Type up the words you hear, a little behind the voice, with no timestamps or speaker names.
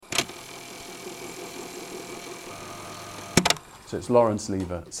So it's Lawrence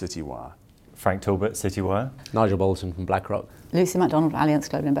Lever, Citywire. Frank Talbot, Citywire. Nigel Bolton from BlackRock. Lucy MacDonald, Allianz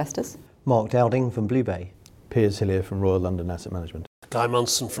Global Investors. Mark Dowding from BlueBay. Piers Hillier from Royal London Asset Management. Guy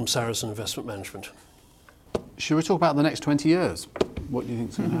Monson from Sarasin Investment Management. Should we talk about the next 20 years? What do you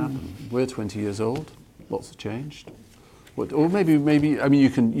think is going to happen? We're 20 years old. Lots have changed. Or maybe. I mean, you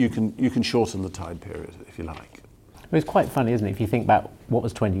can shorten the time period if you like. It's quite funny, isn't it? If you think about what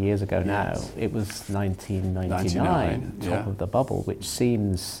was 20 years ago now, it was 1999, top of the bubble, which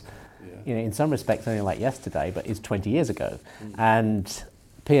seems, in some respects only like yesterday, but it's 20 years ago. And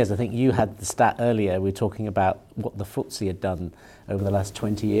Piers, I think you had the stat earlier. We were talking about what the FTSE had done over the last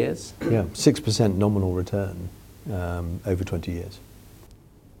 20 years. Yeah, 6% nominal return over 20 years.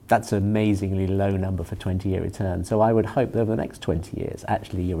 That's an amazingly low number for 20-year return. So I would hope that over the next 20 years,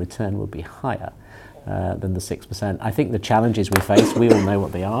 actually your return will be higher than the 6%. I think the challenges we face, we all know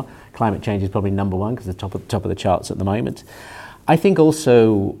what they are. Climate change is probably number one because it's top of the charts at the moment. I think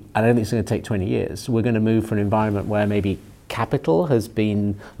also, I don't think it's going to take 20 years, we're going to move from an environment where maybe capital has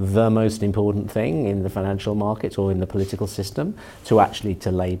been the most important thing in the financial markets or in the political system to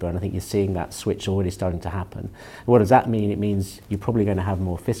labour, and I think you're seeing that switch already starting to happen. What does that mean? It means you're probably going to have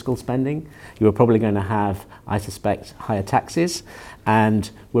more fiscal spending, you're probably going to have, I suspect, higher taxes, and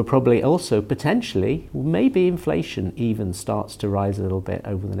we're probably also potentially, maybe inflation even starts to rise a little bit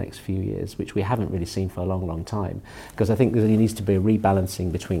over the next few years, which we haven't really seen for a long, long time, because I think there needs to be a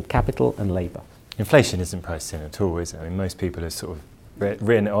rebalancing between capital and labour. Inflation isn't priced in at all, is it? I mean, most people have sort of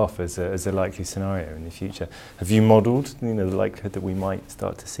written it off as a likely scenario in the future. Have you modelled, the likelihood that we might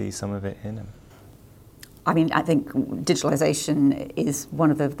start to see some of it in? I mean, I think digitalisation is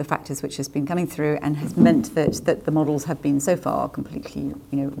one of the factors which has been coming through and has meant that the models have been so far completely,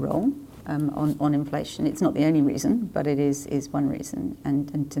 wrong on inflation. It's not the only reason, but it is one reason.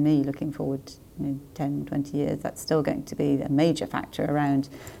 And to me, looking forward, 10, 20 years, that's still going to be a major factor around,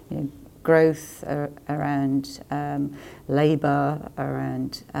 growth, around labour,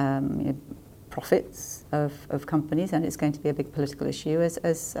 around profits of companies, and it's going to be a big political issue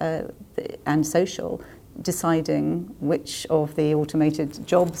and social, deciding which of the automated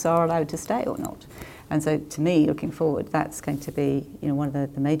jobs are allowed to stay or not. And so to me, looking forward, that's going to be one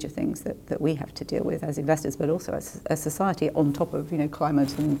of the major things that we have to deal with as investors, but also as a society, on top of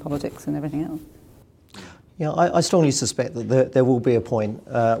climate and politics and everything else. Yeah, I strongly suspect that there will be a point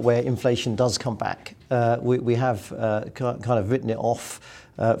where inflation does come back. We have kind of written it off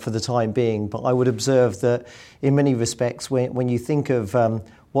for the time being, but I would observe that in many respects, when you think of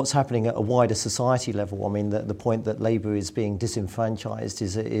what's happening at a wider society level, I mean, the point that labour is being disenfranchised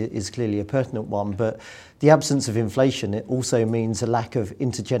is clearly a pertinent one, but the absence of inflation, it also means a lack of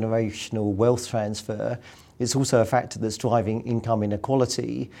intergenerational wealth transfer. It's also a factor that's driving income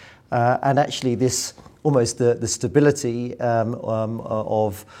inequality, and actually this almost the stability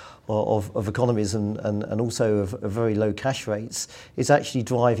of economies and also of very low cash rates is actually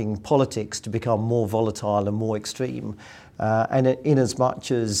driving politics to become more volatile and more extreme. And in as much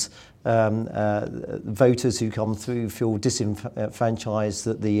as voters who come through feel disenfranchised,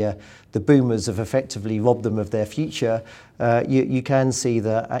 that the boomers have effectively robbed them of their future, you can see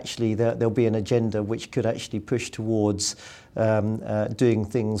that actually there'll be an agenda which could actually push towards doing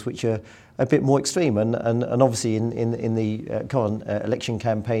things which are a bit more extreme. And obviously in the current election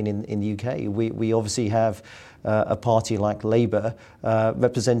campaign in the UK, we obviously have a party like Labour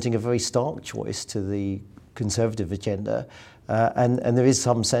representing a very stark choice to the Conservative agenda, and there is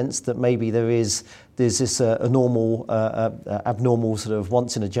some sense that maybe there's this abnormal sort of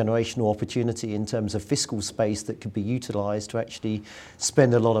once in a generational opportunity in terms of fiscal space that could be utilised to actually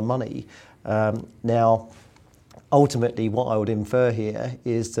spend a lot of money. Now, ultimately, what I would infer here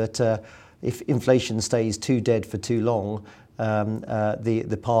is that if inflation stays too dead for too long,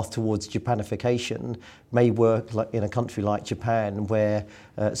 the path towards Japanification may work like in a country like Japan, where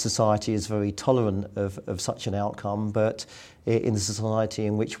society is very tolerant of such an outcome, but in the society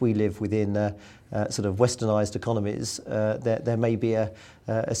in which we live within sort of westernized economies, there may be a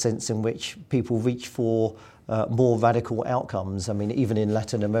sense in which people reach for more radical outcomes. I mean, even in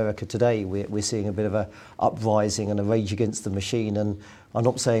Latin America today, we're seeing a bit of a uprising and a rage against the machine. And I'm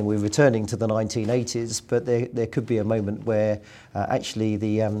not saying we're returning to the 1980s, but there could be a moment where actually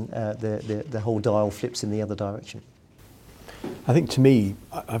the whole dial flips in the other direction. I think to me,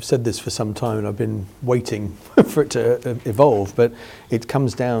 I've said this for some time and I've been waiting for it to evolve, but it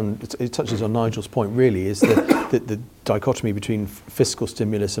comes down, it touches on Nigel's point really, is the dichotomy between fiscal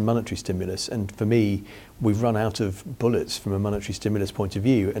stimulus and monetary stimulus. And for me, we've run out of bullets from a monetary stimulus point of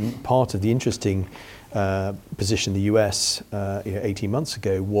view. And part of the interesting position the US 18 months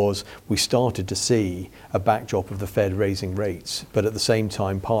ago was we started to see a backdrop of the Fed raising rates, but at the same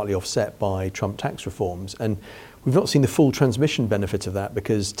time partly offset by Trump tax reforms. And we've not seen the full transmission benefit of that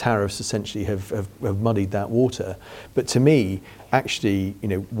because tariffs essentially have muddied that water. But to me, actually,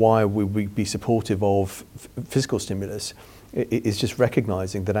 why would we be supportive of fiscal stimulus? It's just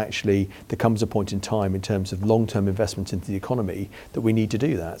recognising that actually there comes a point in time in terms of long-term investment into the economy that we need to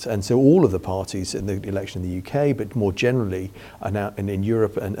do that. And so all of the parties in the election in the UK, but more generally are now in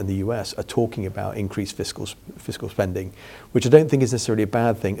Europe and the US, are talking about increased fiscal spending, which I don't think is necessarily a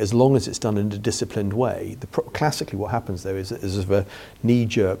bad thing as long as it's done in a disciplined way. Classically what happens though is of a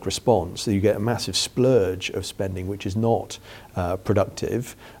knee-jerk response. So you get a massive splurge of spending which is not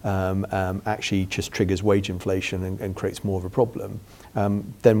productive, actually just triggers wage inflation and creates more of a problem,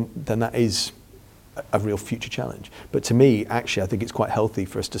 then that is a real future challenge. But to me, actually, I think it's quite healthy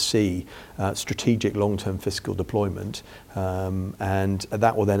for us to see strategic long-term fiscal deployment, and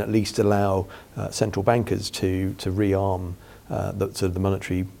that will then at least allow central bankers to rearm the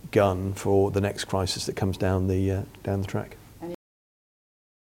monetary gun for the next crisis that comes down the track.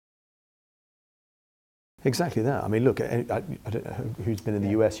 Exactly that. I mean, look, I don't know who's been in the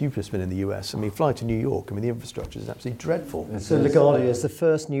US. You've just been in the US. I mean, fly to New York. I mean, the infrastructure is absolutely dreadful. So LaGuardia is the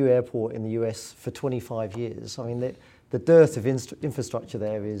first new airport in the US for 25 years. I mean, the dearth of infrastructure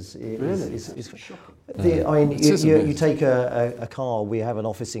there is shocking. I mean, you take a car. We have an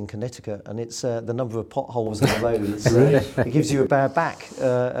office in Connecticut, and it's the number of potholes on the road. It gives you a bad back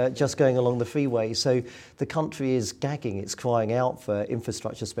just going along the freeway. So the country is gagging. It's crying out for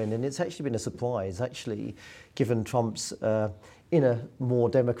infrastructure spending. It's actually been a surprise, actually, given Trump's inner, more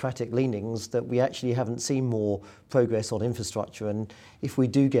democratic leanings, that we actually haven't seen more progress on infrastructure. And if we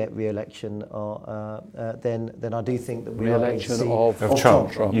do get re-election, then I do think that we re-election see of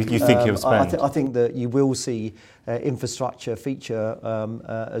Trump. You think he'll spend? I think that you will see infrastructure feature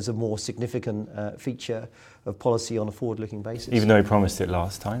as a more significant feature of policy on a forward-looking basis. Even though he promised it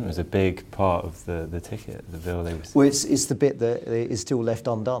last time, it was a big part of the ticket, the bill they were. Well, it's the bit that is still left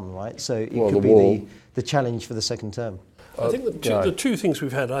undone, right? So it could be the challenge for the second term. I think the two things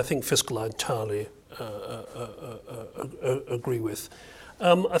we've had, I think fiscal I entirely agree with.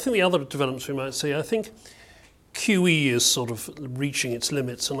 I think the other developments we might see, I think QE is sort of reaching its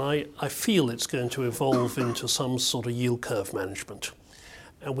limits, and I feel it's going to evolve into some sort of yield curve management.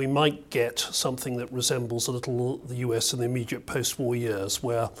 And we might get something that resembles a little the US in the immediate post-war years,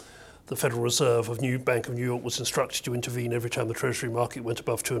 where the Federal Reserve of Bank of New York was instructed to intervene every time the Treasury market went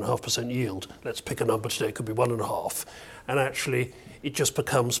above 2.5% yield. Let's pick a number today, it could be 1.5%. And actually, it just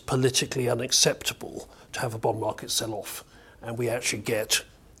becomes politically unacceptable to have a bond market sell off. And we actually get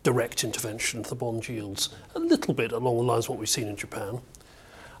direct intervention into the bond yields, a little bit along the lines of what we've seen in Japan.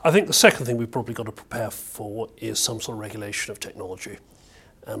 I think the second thing we've probably got to prepare for is some sort of regulation of technology.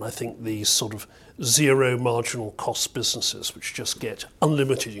 And I think these sort of zero marginal cost businesses, which just get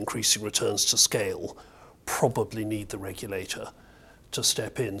unlimited increasing returns to scale, probably need the regulator to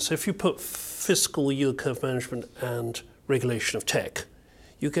step in. So if you put fiscal yield curve management and regulation of tech,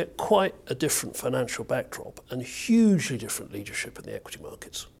 you get quite a different financial backdrop and hugely different leadership in the equity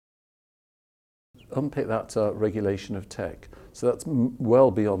markets. Unpick that regulation of tech. So that's well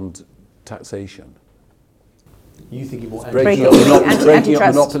beyond taxation. You think it will breaking up monopolies?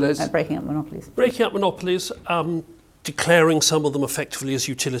 Breaking up monopolies. Breaking up monopolies, declaring some of them effectively as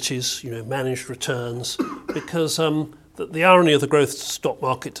utilities, managed returns, because the irony of the growth stock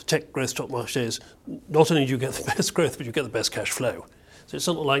market, the tech growth stock market is not only do you get the best growth, but you get the best cash flow. So it's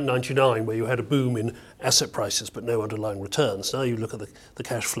not like 99 where you had a boom in asset prices but no underlying returns. Now you look at the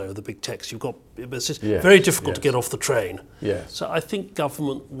cash flow of the big techs, it's very difficult to get off the train. Yes. So I think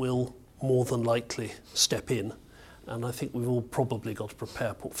government will more than likely step in, and I think we've all probably got to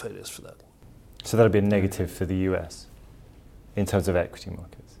prepare portfolios for that. So that'll be a negative for the US in terms of equity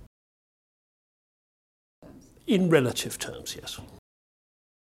markets? In relative terms, yes.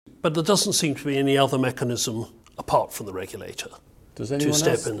 But there doesn't seem to be any other mechanism apart from the regulator Does anyone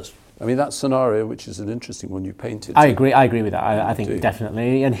step else? in. I mean, that scenario, which is an interesting one you painted. I agree with that. I Do you? think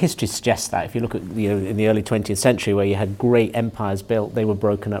definitely, and history suggests that. If you look at in the early 20th century, where you had great empires built, they were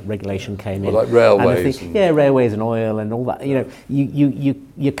broken up. Regulation came in, like railways. Railways and oil and all that.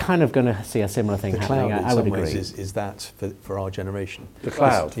 You're kind of going to see a similar thing happening. The cloud, I would in some agree. ways, is that for our generation. The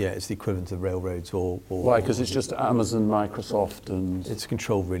cloud. It's the equivalent of railroads or Why? Because it's just Amazon, Microsoft, and it's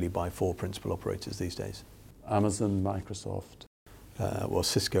controlled really by 4 principal operators these days. Amazon, Microsoft.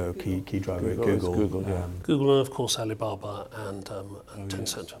 Cisco, key driver, Google, Google. Google and, of course, Alibaba and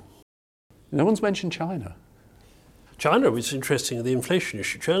Tencent. No one's mentioned China. China, it's interesting, the inflation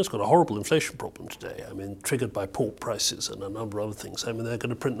issue. China's got a horrible inflation problem today. I mean, triggered by pork prices and a number of other things. I mean, they're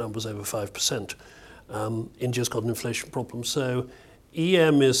going to print numbers over 5%. India's got an inflation problem. So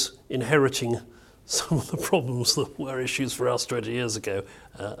EM is inheriting some of the problems that were issues for us 20 years ago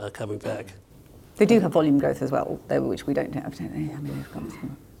are coming back. They do have volume growth as well, though, which we don't have, don't they? I mean, they've got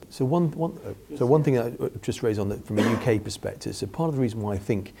some. So one thing I just raised on that from a UK perspective. So part of the reason why I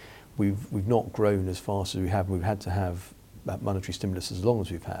think we've not grown as fast as we have, we've had to have that monetary stimulus as long as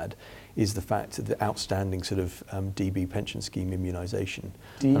we've had, is the fact that the outstanding sort of DB pension scheme immunisation.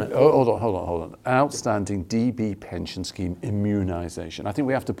 Hold on. Outstanding DB pension scheme immunisation. I think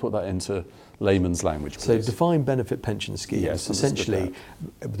we have to put that into layman's language, please. So defined benefit pension schemes, Yes, essentially,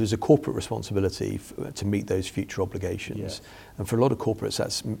 there's a corporate responsibility to meet those future obligations. Yes. And for a lot of corporates,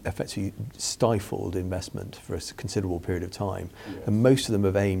 that's effectively stifled investment for a considerable period of time. Yes. And most of them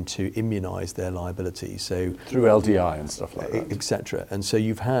have aimed to immunise their liabilities. So through LDI and stuff like that. Etc. And so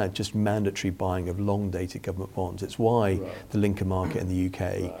you've had just mandatory buying of long-dated government bonds. It's why the linker market in the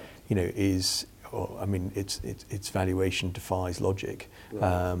UK, is, its valuation defies logic,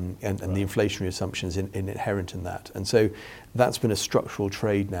 and the inflationary assumptions inherent in that. And so that's been a structural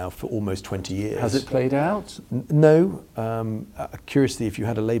trade now for almost 20 years. Has it played out? No. Curiously, if you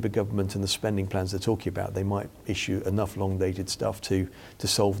had a Labour government and the spending plans they're talking about, they might issue enough long-dated stuff to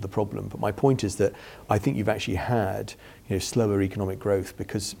solve the problem. But my point is that I think you've actually had slower economic growth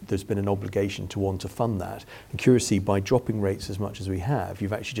because there's been an obligation to want to fund that. And curiously, by dropping rates as much as we have,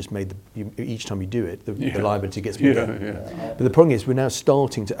 you've actually just made each time you do it, the liability gets bigger. But the problem is we're now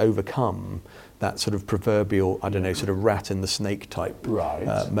starting to overcome that sort of proverbial, sort of rat in the snake type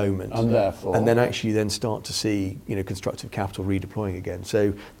moment. And therefore... And then actually then start to see, constructive capital redeploying again.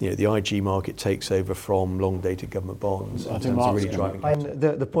 So, the IG market takes over from long-dated government bonds in terms of really driving capital.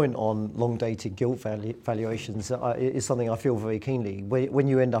 And the point on long-dated gilt valuations is something I feel very keenly. When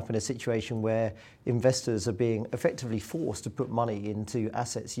you end up in a situation where investors are being effectively forced to put money into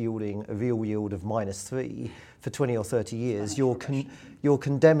assets yielding a real yield of -3 for 20 or 30 years, you're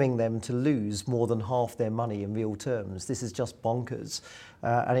condemning them to lose more than half their money in real terms. This is just bonkers.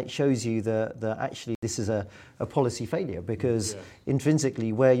 And it shows you that actually this is a policy failure because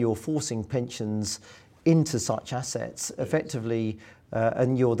intrinsically where you're forcing pensions into such assets, effectively,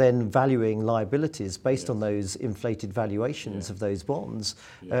 and you're then valuing liabilities based on those inflated valuations of those bonds.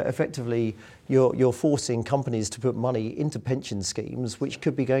 Effectively, you're forcing companies to put money into pension schemes, which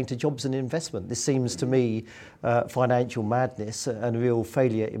could be going to jobs and investment. This seems to me financial madness and real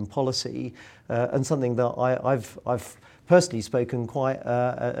failure in policy, and something that I've personally spoken quite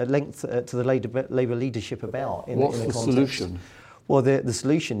at length to the Labour leadership about. What's the solution? Well, the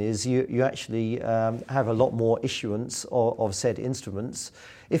solution is you actually have a lot more issuance of said instruments.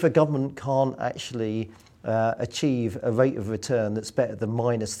 If a government can't actually achieve a rate of return that's better than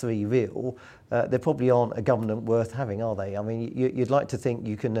 -3 real, they probably aren't a government worth having, are they? I mean, you'd like to think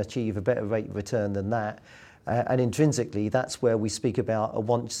you can achieve a better rate of return than that. And intrinsically, that's where we speak about a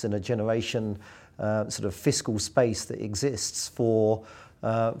once-in-a-generation sort of fiscal space that exists for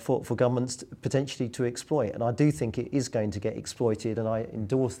governments potentially to exploit. And I do think it is going to get exploited, and I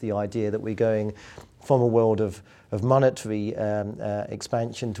endorse the idea that we're going from a world of monetary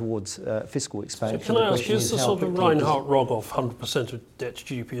expansion towards fiscal expansion. So can I ask, is the sort of Reinhard Rogoff 100% of debt to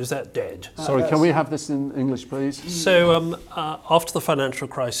GDP, is that dead? Sorry, can we have this in English, please? So after the financial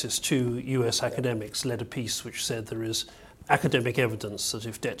crisis, 2 US academics led a piece which said there is academic evidence that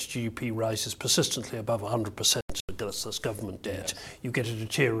if debt to GDP rises persistently above 100%, that's government debt, you get a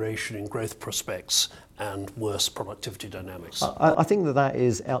deterioration in growth prospects and worse productivity dynamics. I think that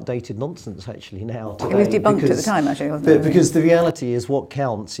is outdated nonsense actually now. It was debunked at the time actually, wasn't it? Because the reality is what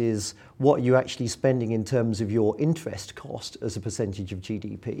counts is what you're actually spending in terms of your interest cost as a percentage of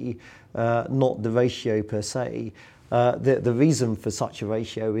GDP, not the ratio per se. The reason for such a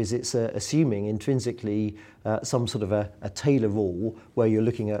ratio is it's assuming intrinsically some sort of a Taylor rule where you're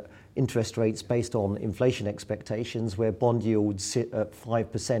looking at interest rates based on inflation expectations where bond yields sit at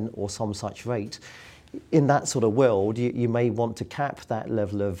 5% or some such rate. in that sort of world, you may want to cap that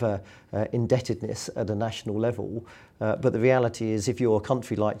level of indebtedness at a national level. But the reality is, if you're a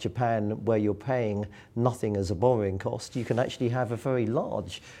country like Japan, where you're paying nothing as a borrowing cost, you can actually have a very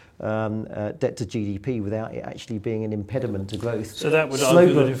large debt to GDP without it actually being an impediment to growth. So that would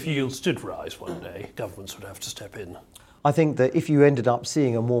argue that if yields did rise one day, governments would have to step in. I think that if you ended up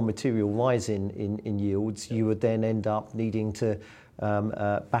seeing a more material rise in yields, you would then end up needing to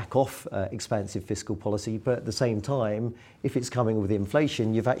back off expansive fiscal policy. But at the same time, if it's coming with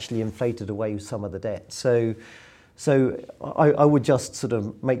inflation, you've actually inflated away some of the debt. So I would just sort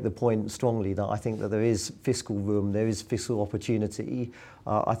of make the point strongly that I think that there is fiscal room, there is fiscal opportunity.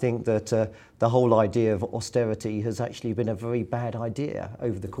 I think that the whole idea of austerity has actually been a very bad idea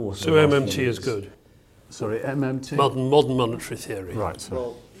over the course of the last MMT few years. is good. Sorry, MMT? Modern monetary theory. Right,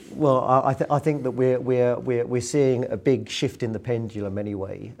 sorry. Well, I think that we're seeing a big shift in the pendulum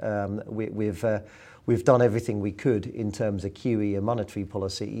anyway. We've done everything we could in terms of QE and monetary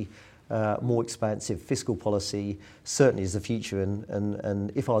policy. More expansive fiscal policy certainly is the future,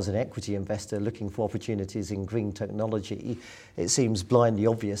 and if I was an equity investor looking for opportunities in green technology, it seems blindly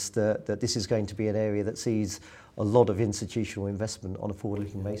obvious that this is going to be an area that sees a lot of institutional investment on a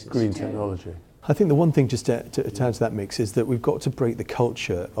forward-looking basis. Green technology. I think the one thing just to add to that mix is that we've got to break the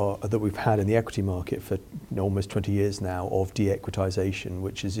culture that we've had in the equity market for almost 20 years now of de-equitisation,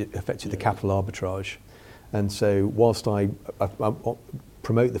 which is effectively the capital arbitrage. And so whilst I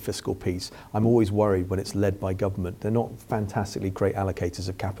promote the fiscal piece, I'm always worried when it's led by government. They're not fantastically great allocators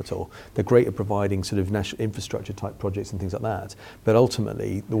of capital. They're great at providing sort of national infrastructure type projects and things like that. But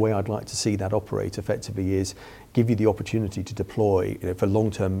ultimately, the way I'd like to see that operate effectively is give you the opportunity to deploy, for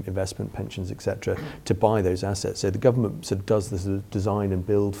long-term investment, pensions, etc., to buy those assets. So the government sort of does the sort of design and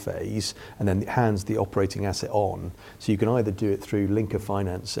build phase, and then hands the operating asset on. So you can either do it through linker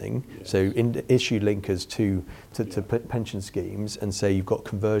financing, so issue linkers to pension schemes, and say you've got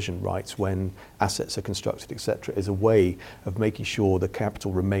conversion rights when assets are constructed, etc., is a way of making sure the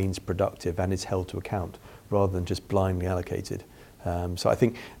capital remains productive and is held to account, rather than just blindly allocated. So I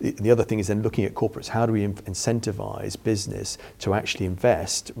think the other thing is then looking at corporates. How do we incentivize business to actually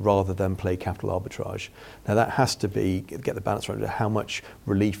invest rather than play capital arbitrage? Now that has to be, get the balance right. How much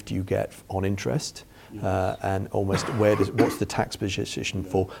relief do you get on interest? And almost what's the tax position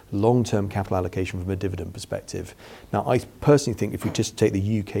for long-term capital allocation from a dividend perspective? Now, I personally think if we just take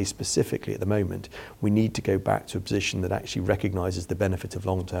the UK specifically at the moment, we need to go back to a position that actually recognises the benefit of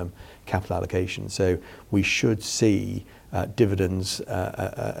long-term capital allocation. So we should see dividends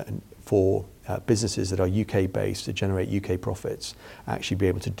for businesses that are UK-based to generate UK profits actually be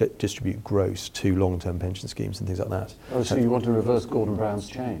able to distribute gross to long-term pension schemes and things like that. Oh, so you want to reverse Gordon Brown's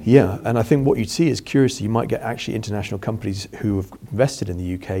change? Yeah, and I think what you'd see is, curiously, you might get actually international companies who have invested in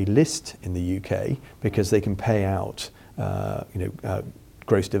the UK list in the UK because they can pay out,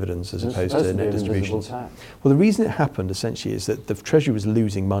 gross dividends as opposed to net distributions. Well, the reason it happened essentially is that the Treasury was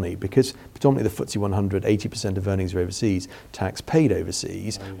losing money because predominantly the FTSE 100, 80% of earnings are overseas, tax paid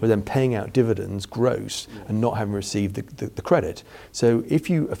overseas, were then paying out dividends gross and not having received the credit. So if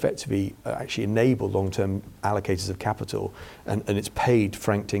you effectively actually enable long-term allocators of capital and it's paid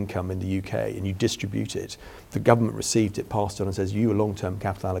franked income in the UK and you distribute it, the government received it, passed on and says, you are long-term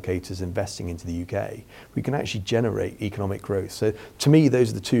capital allocators investing into the UK, we can actually generate economic growth. So to me,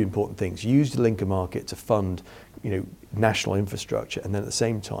 those are the two important things. Use the linker market to fund national infrastructure, and then at the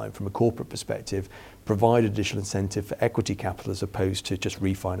same time, from a corporate perspective, provide additional incentive for equity capital as opposed to just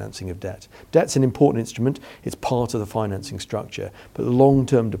refinancing of debt. Debt's an important instrument. It's part of the financing structure, but the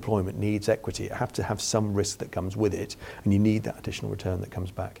long-term deployment needs equity. It has to have some risk that comes with it, and you need that additional return that comes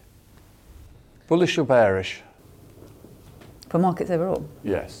back. Bullish or bearish? For markets overall?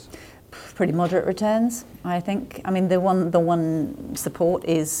 Yes. Pretty moderate returns, I think. I mean, the one support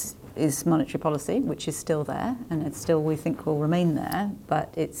is monetary policy, which is still there, and it's still, we think, will remain there,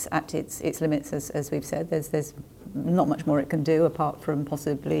 but it's at its limits, as we've said. There's not much more it can do apart from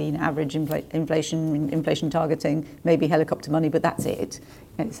possibly average inflation targeting, maybe helicopter money, but that's it.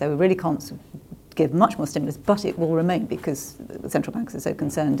 So we really can't give much more stimulus, but it will remain because the central banks are so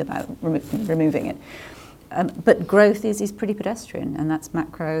concerned about removing it. But growth is pretty pedestrian, and that's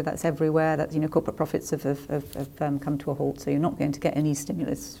macro, that's everywhere. That's, corporate profits have come to a halt, so you're not going to get any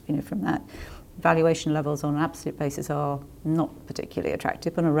stimulus, from that. Valuation levels on an absolute basis are not particularly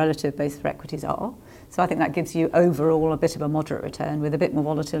attractive, but on a relative basis for equities are. So I think that gives you overall a bit of a moderate return with a bit more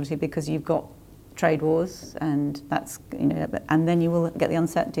volatility because you've got trade wars, and that's, and then you will get the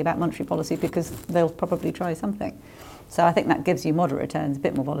uncertainty about monetary policy because they'll probably try something. So I think that gives you moderate returns, a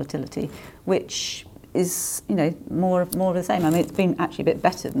bit more volatility, which is more of the same. I mean, it's been actually a bit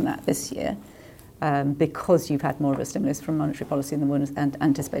better than that this year, because you've had more of a stimulus from monetary policy than was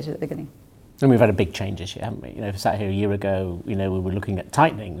anticipated at the beginning. And we've had a big change this year, haven't we? You know, if we sat here a year ago, you know, we were looking at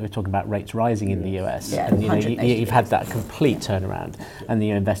tightening. We were talking about rates rising in the US. Yeah, and, you know, 180 you've had that complete turnaround. And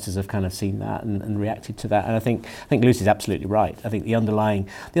the investors have kind of seen that and reacted to that. And I think Lucy's absolutely right. I think the underlying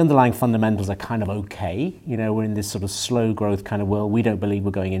fundamentals are kind of okay. You know, we're in this sort of slow growth kind of world. We don't believe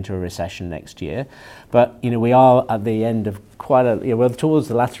we're going into a recession next year. But, you know, we are at the end of we're towards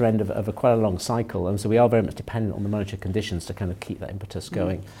the latter end of quite a long cycle. And so we are very much dependent on the monetary conditions to kind of keep that impetus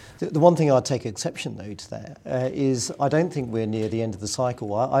going. The one thing I'd take exception though to that is I don't think we're near the end of the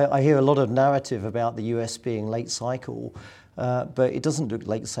cycle. I hear a lot of narrative about the US being late cycle, but it doesn't look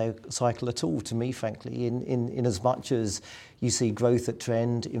late cycle at all to me, frankly, in as much as you see growth at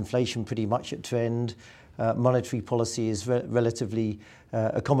trend, inflation pretty much at trend, monetary policy is relatively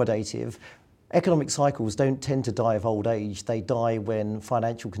accommodative. Economic cycles don't tend to die of old age. They die when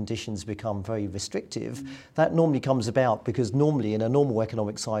financial conditions become very restrictive. That normally comes about because normally in a normal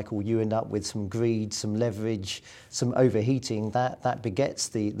economic cycle you end up with some greed, some leverage, some overheating. That begets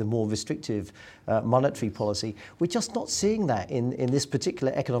the more restrictive monetary policy. We're just not seeing that in this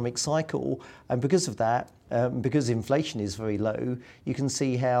particular economic cycle, and because of that, because inflation is very low, you can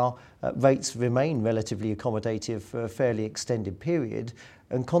see how rates remain relatively accommodative for a fairly extended period,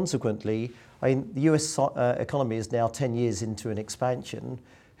 and consequently, I mean, the US economy is now 10 years into an expansion.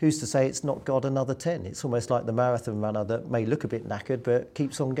 Who's to say it's not got another 10? It's almost like the marathon runner that may look a bit knackered but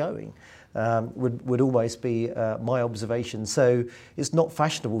keeps on going, would almost be my observation. So it's not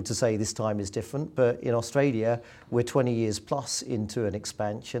fashionable to say this time is different, but in Australia, we're 20 years plus into an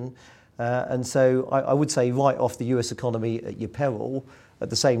expansion. And so I would say write off the US economy at your peril. At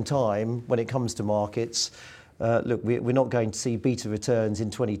the same time, when it comes to markets, look, we're not going to see beta returns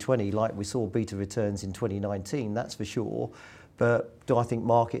in 2020 like we saw beta returns in 2019, that's for sure. But do I think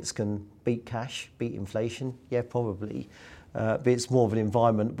markets can beat cash, beat inflation? Yeah, probably. But it's more of an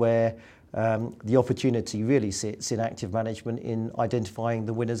environment where the opportunity really sits in active management in identifying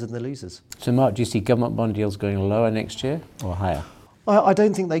the winners and the losers. So Mark, do you see government bond yields going lower next year or higher? I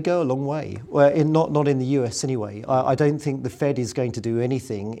don't think they go a long way, not in the US anyway. I don't think the Fed is going to do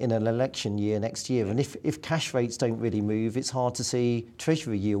anything in an election year next year. And if cash rates don't really move, it's hard to see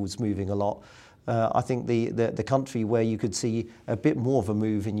Treasury yields moving a lot. I think the country where you could see a bit more of a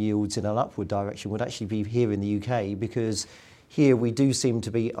move in yields in an upward direction would actually be here in the UK, because here we do seem to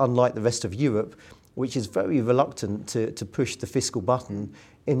be, unlike the rest of Europe, which is very reluctant to push the fiscal button.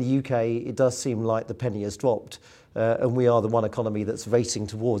 In the UK, it does seem like the penny has dropped. And we are the one economy that's racing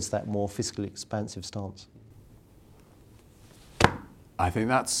towards that more fiscally expansive stance. I think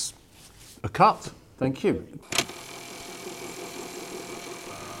that's a cut. Thank you.